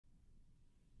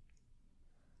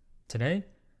Today,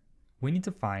 we need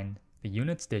to find the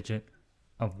units digit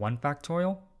of 1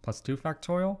 factorial plus 2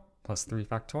 factorial plus 3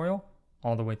 factorial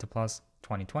all the way to plus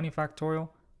 2020 factorial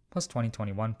plus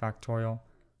 2021 factorial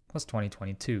plus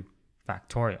 2022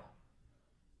 factorial.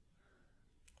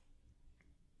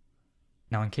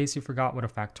 Now, in case you forgot what a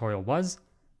factorial was,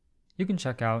 you can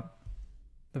check out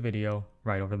the video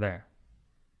right over there.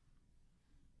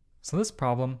 So this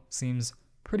problem seems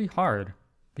pretty hard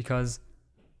because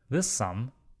this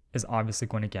sum is obviously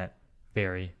going to get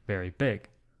very, very big.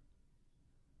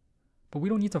 But we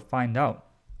don't need to find out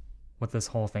what this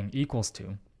whole thing equals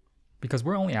to because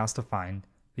we're only asked to find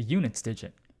the units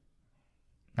digit.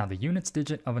 Now the units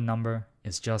digit of a number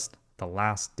is just the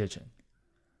last digit.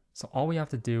 So all we have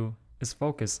to do is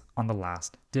focus on the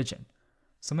last digit.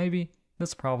 So maybe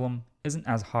this problem isn't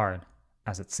as hard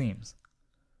as it seems.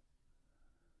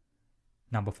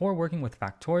 Now before working with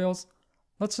factorials,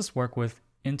 let's just work with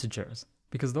integers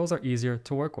because those are easier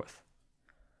to work with.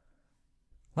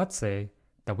 Let's say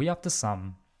that we have to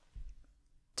sum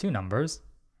two numbers,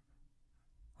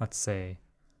 let's say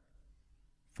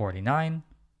 49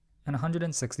 and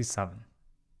 167.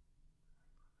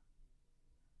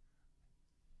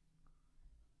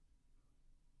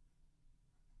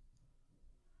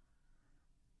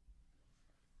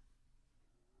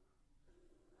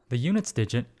 The units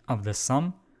digit of this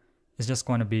sum is just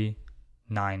going to be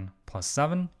 9 plus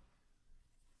 7,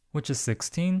 which is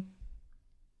 16.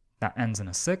 That ends in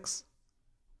a 6.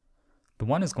 The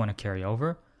 1 is going to carry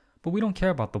over, but we don't care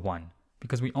about the 1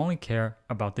 because we only care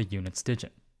about the units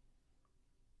digit.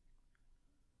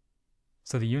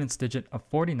 So the units digit of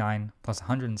 49 plus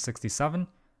 167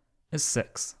 is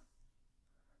 6.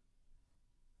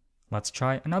 Let's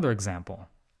try another example.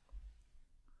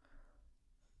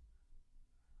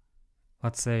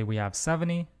 Let's say we have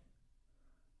 70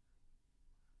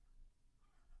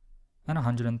 and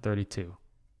 132.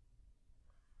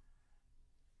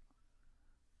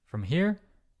 From here,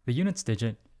 the units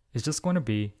digit is just going to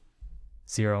be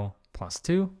 0 plus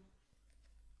 2,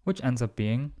 which ends up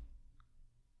being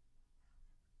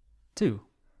 2.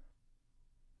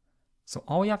 So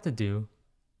all we have to do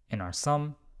in our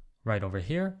sum right over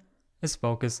here is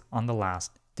focus on the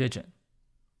last digit.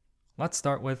 Let's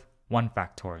start with 1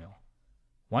 factorial.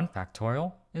 1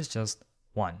 factorial is just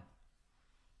 1.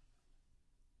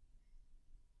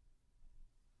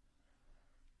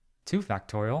 2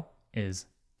 factorial is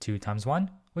 2 times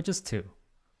 1, which is 2.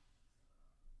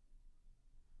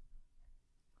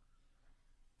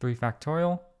 3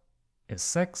 factorial is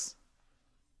 6.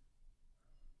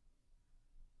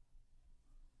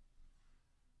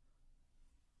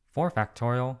 4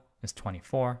 factorial is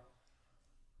 24.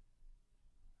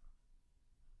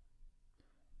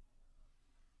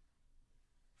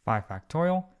 5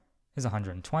 factorial is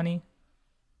 120.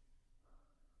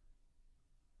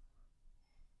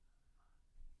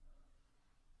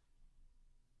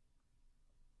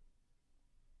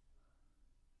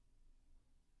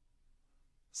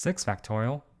 6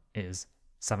 factorial is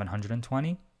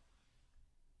 720.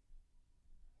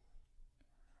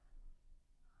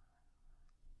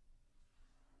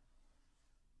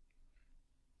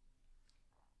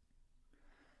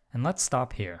 And let's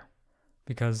stop here,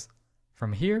 because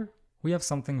from here we have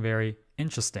something very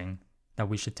interesting that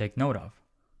we should take note of.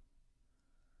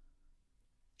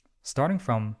 Starting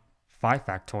from 5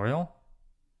 factorial,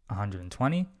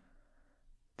 120,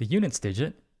 the units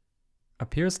digit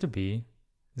appears to be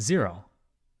 0.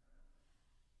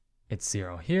 It's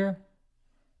 0 here.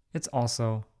 It's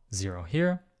also 0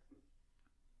 here.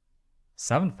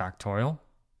 7 factorial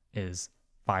is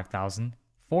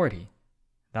 5040.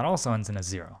 That also ends in a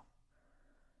 0.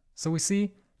 So we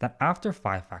see that after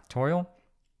 5 factorial,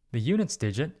 the units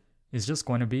digit is just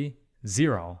going to be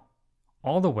 0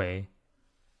 all the way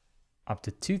up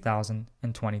to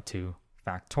 2022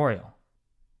 factorial.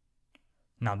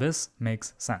 Now this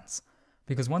makes sense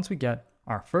because once we get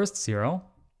our first 0,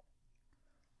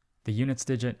 the units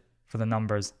digit for the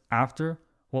numbers after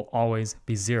will always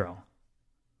be 0.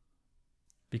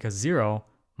 Because 0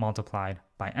 multiplied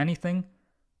by anything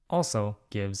also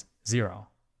gives 0.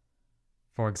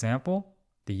 For example,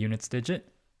 the units digit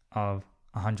of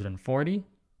 140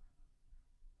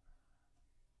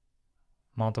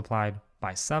 multiplied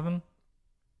by 7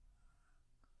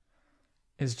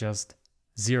 is just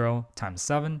 0 times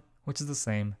 7, which is the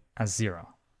same as 0.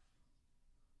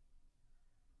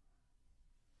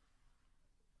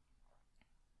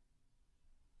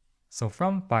 So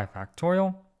from 5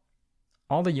 factorial,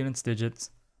 all the units digits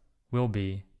will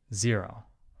be 0.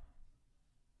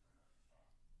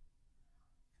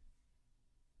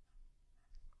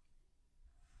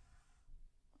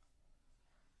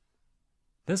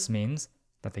 This means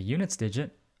that the units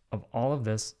digit of all of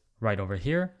this right over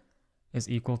here is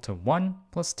equal to 1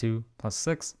 plus 2 plus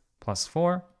 6 plus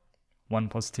 4. 1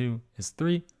 plus 2 is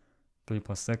 3. 3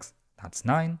 plus 6, that's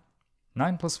 9.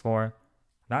 9 plus 4,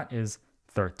 that is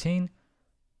 13.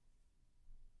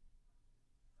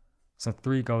 So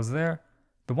 3 goes there.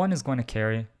 The 1 is going to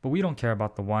carry, but we don't care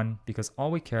about the 1 because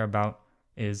all we care about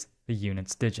is the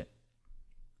units digit.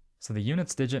 So the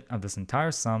units digit of this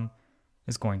entire sum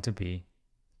is going to be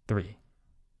 3.